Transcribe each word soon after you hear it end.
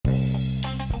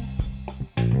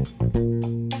Well,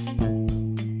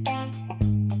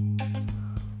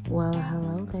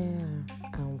 hello there,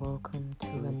 and welcome to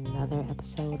another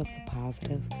episode of the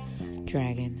Positive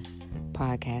Dragon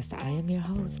podcast. I am your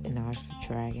host, Inaj the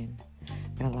Dragon,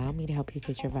 and allow me to help you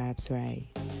get your vibes right.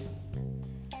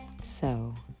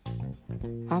 So,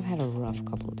 I've had a rough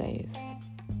couple of days.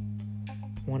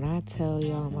 When I tell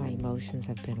y'all my emotions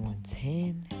have been on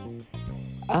 10,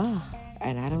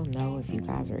 and I don't know if you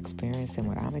guys are experiencing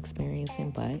what I'm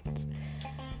experiencing, but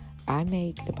I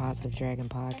make the Positive Dragon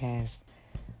podcast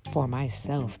for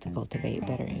myself to cultivate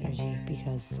better energy,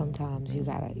 because sometimes you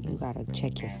gotta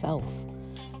check yourself,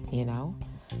 you know.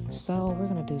 So we're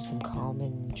gonna do some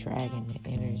calming dragon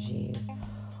energy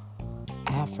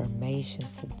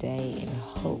affirmations today in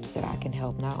hopes that I can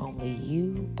help not only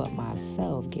you but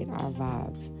myself get our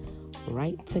vibes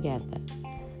right together.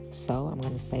 So I'm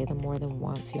gonna say them more than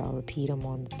once. Y'all repeat them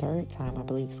on the third time. I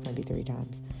believe it's gonna be 3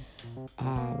 times.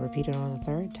 Repeat it on the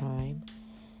third time.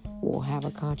 We'll have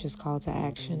a conscious call to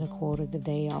action, a quote of the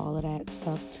day, all of that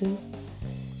stuff too.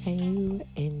 And you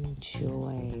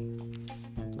enjoy.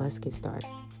 Let's get started.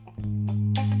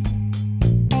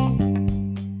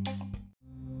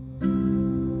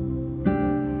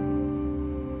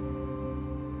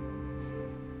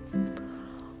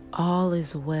 All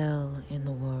is well in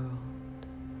the world.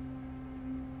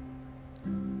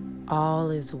 All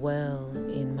is well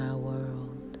in my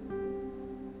world.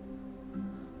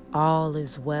 All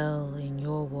is well in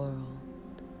your world.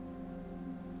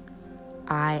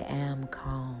 I am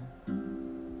calm.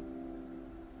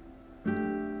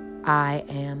 I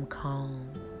am calm.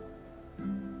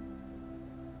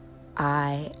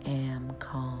 I am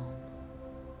calm.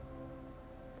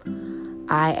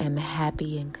 I am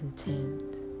happy and content.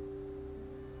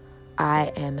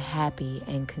 I am happy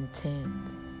and content.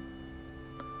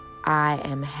 I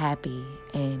am happy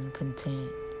and content.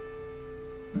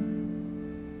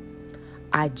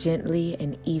 I gently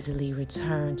and easily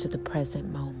return to the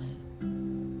present moment.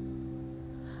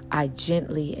 I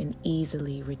gently and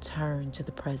easily return to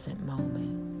the present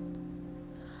moment.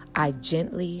 I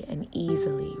gently and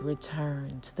easily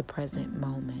return to the present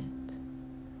moment.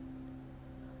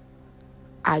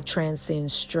 I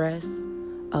transcend stress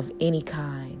of any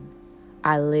kind.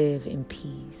 I live in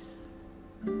peace.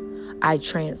 I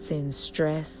transcend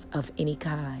stress of any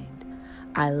kind.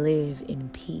 I live in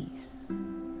peace.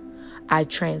 I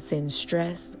transcend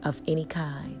stress of any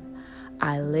kind.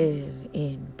 I live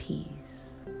in peace.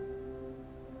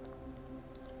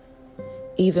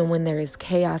 Even when there is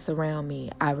chaos around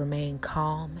me, I remain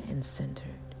calm and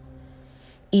centered.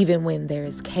 Even when there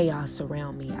is chaos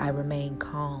around me, I remain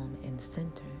calm and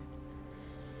centered.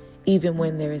 Even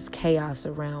when there is chaos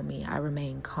around me, I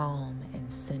remain calm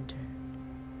and centered.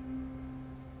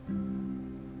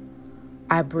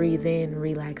 I breathe in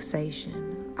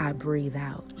relaxation. I breathe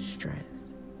out stress.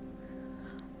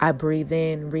 I breathe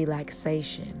in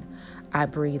relaxation. I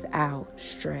breathe out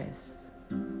stress.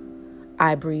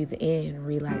 I breathe in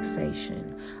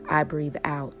relaxation. I breathe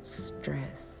out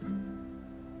stress.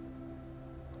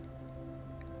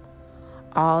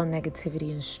 All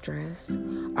negativity and stress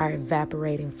are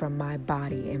evaporating from my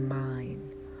body and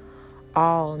mind.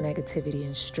 All negativity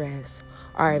and stress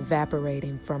are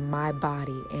evaporating from my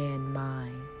body and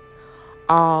mind.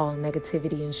 All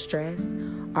negativity and stress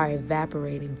are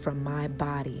evaporating from my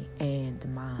body and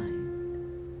mind.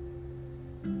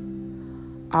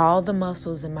 All the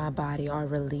muscles in my body are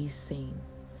releasing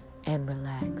and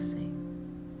relaxing.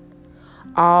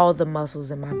 All the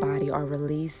muscles in my body are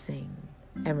releasing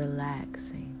and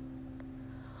relaxing.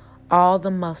 All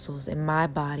the muscles in my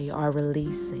body are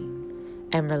releasing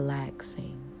and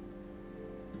relaxing.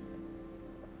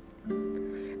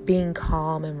 Being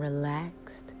calm and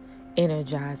relaxed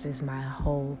energizes my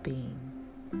whole being.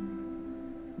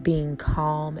 Being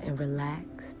calm and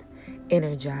relaxed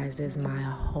energizes my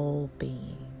whole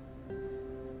being.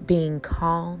 Being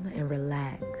calm and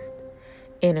relaxed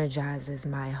energizes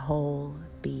my whole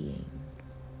being.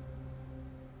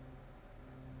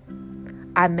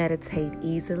 I meditate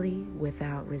easily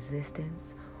without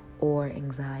resistance or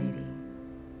anxiety.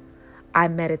 I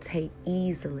meditate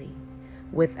easily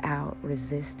without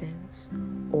resistance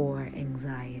or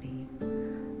anxiety.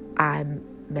 I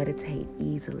meditate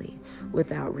easily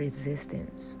without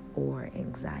resistance or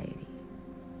anxiety.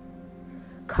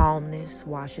 Calmness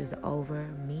washes over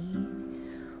me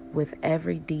with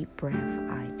every deep breath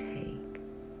I take.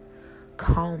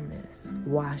 Calmness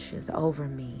washes over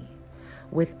me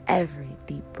with every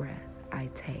deep breath I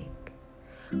take.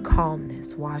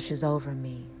 Calmness washes over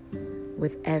me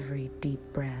with every deep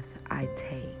breath I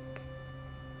take.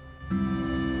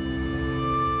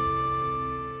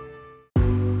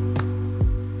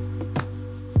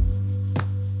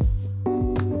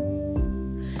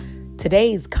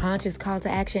 Today's conscious call to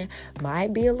action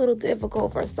might be a little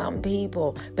difficult for some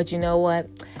people, but you know what?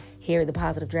 Here at the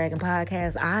Positive Dragon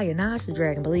Podcast, I, Anash the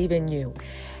Dragon, believe in you.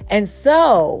 And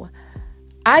so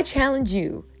I challenge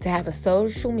you to have a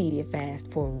social media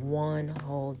fast for one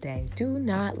whole day. Do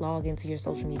not log into your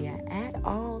social media at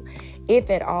all,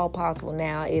 if at all possible.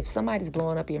 Now, if somebody's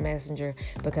blowing up your messenger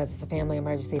because it's a family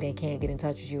emergency, they can't get in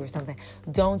touch with you or something,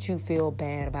 don't you feel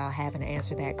bad about having to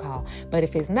answer that call. But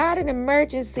if it's not an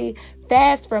emergency,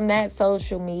 fast from that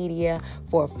social media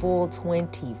for a full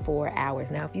 24 hours.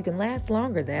 Now, if you can last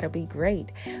longer, that'll be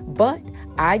great. But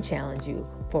I challenge you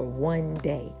for one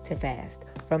day to fast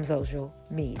from social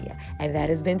media. And that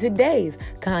has been today's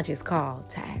conscious call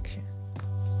to action.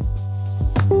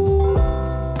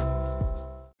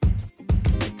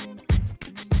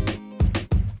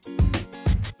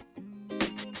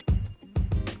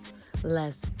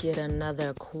 Let's get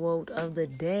another quote of the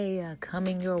day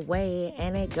coming your way,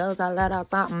 and it goes a little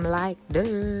something like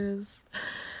this.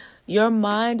 Your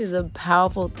mind is a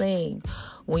powerful thing.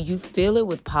 When you fill it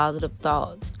with positive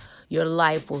thoughts, your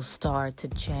life will start to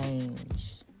change.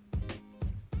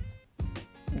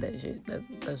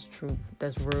 That's true.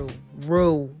 That's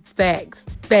real. Facts.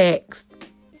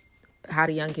 How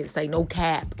the young kids say, no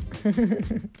cap.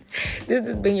 This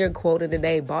has been your quote of the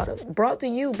day, brought to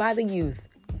you by the youth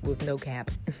with no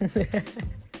cap.